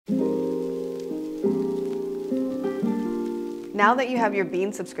Now that you have your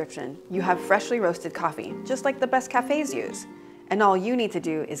Beanz subscription, you have freshly roasted coffee, just like the best cafes use. And all you need to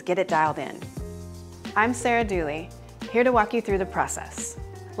do is get it dialed in. I'm Sarah Dooley, here to walk you through the process.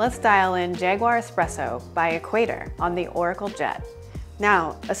 Let's dial in Jaguar Espresso by Equator on the Oracle Jet.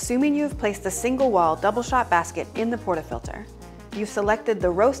 Now, assuming you've placed a single wall double shot basket in the portafilter, you've selected the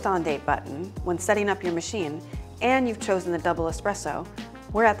roast on date button when setting up your machine, and you've chosen the double espresso,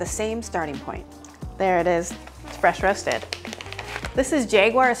 we're at the same starting point. There it is, it's fresh roasted. This is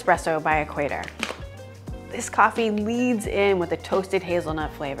Jaguar Espresso by Equator. This coffee leads in with a toasted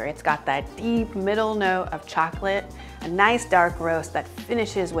hazelnut flavor. It's got that deep middle note of chocolate, a nice dark roast that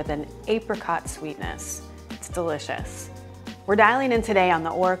finishes with an apricot sweetness. It's delicious. We're dialing in today on the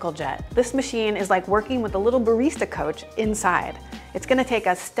Oracle Jet. This machine is like working with a little barista coach inside. It's gonna take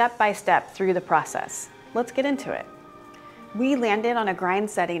us step by step through the process. Let's get into it. We landed on a grind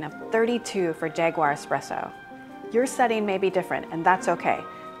setting of 32 for Jaguar Espresso. Your setting may be different, and that's okay.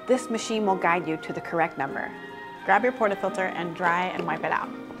 This machine will guide you to the correct number. Grab your portafilter and dry and wipe it out.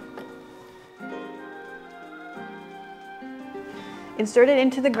 Insert it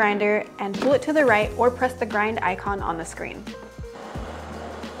into the grinder and pull it to the right or press the grind icon on the screen.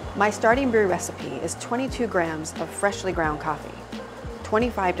 My starting brew recipe is 22 grams of freshly ground coffee,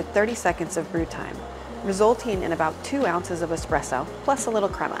 25 to 30 seconds of brew time, resulting in about 2 ounces of espresso plus a little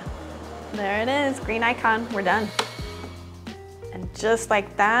crema. There it is, green icon, we're done. And just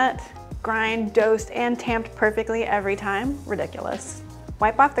like that, grind, dosed, and tamped perfectly every time. Ridiculous.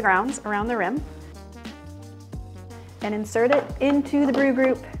 Wipe off the grounds around the rim and insert it into the brew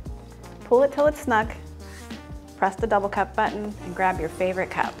group. Pull it till it's snug. Press the double cup button and grab your favorite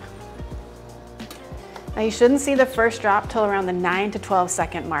cup. Now you shouldn't see the first drop till around the 9 to 12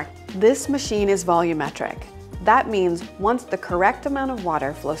 second mark. This machine is volumetric. That means once the correct amount of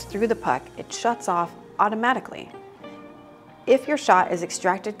water flows through the puck, it shuts off automatically. If your shot is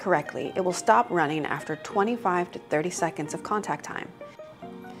extracted correctly, it will stop running after 25 to 30 seconds of contact time.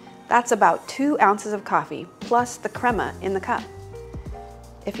 That's about 2 ounces of coffee plus the crema in the cup.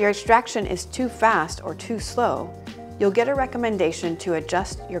 If your extraction is too fast or too slow, you'll get a recommendation to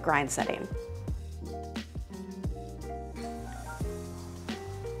adjust your grind setting.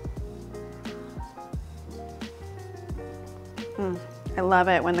 I love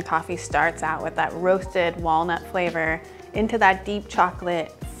it when the coffee starts out with that roasted walnut flavor into that deep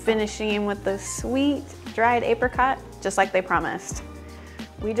chocolate, finishing with the sweet dried apricot, just like they promised.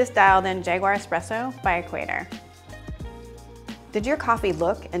 We just dialed in Jaguar Espresso by Equator. Did your coffee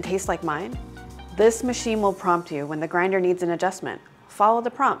look and taste like mine? This machine will prompt you when the grinder needs an adjustment. Follow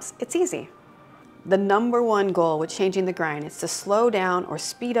the prompts, it's easy. The #1 goal with changing the grind is to slow down or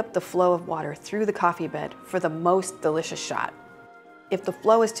speed up the flow of water through the coffee bed for the most delicious shot. If the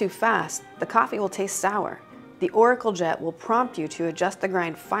flow is too fast, the coffee will taste sour. The Oracle Jet will prompt you to adjust the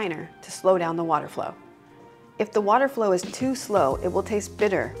grind finer to slow down the water flow. If the water flow is too slow, it will taste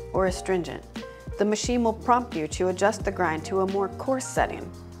bitter or astringent. The machine will prompt you to adjust the grind to a more coarse setting.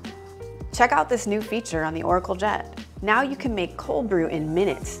 Check out this new feature on the Oracle Jet. Now you can make cold brew in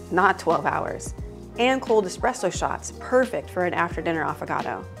minutes, not 12 hours. And cold espresso shots, perfect for an after-dinner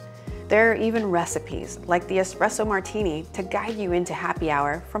affogato. There are even recipes, like the espresso martini, to guide you into happy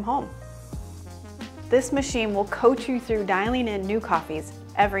hour from home. This machine will coach you through dialing in new coffees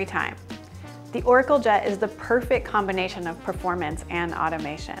every time. The Oracle Jet is the perfect combination of performance and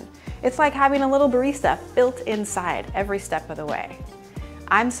automation. It's like having a little barista built inside every step of the way.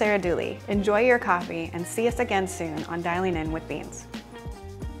 I'm Sarah Dooley. Enjoy your coffee and see us again soon on Dialing In with Beanz.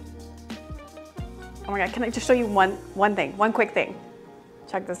 Oh my God, can I just show you one quick thing?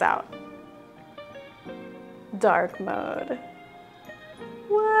 Check this out. Dark mode.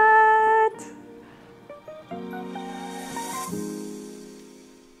 What?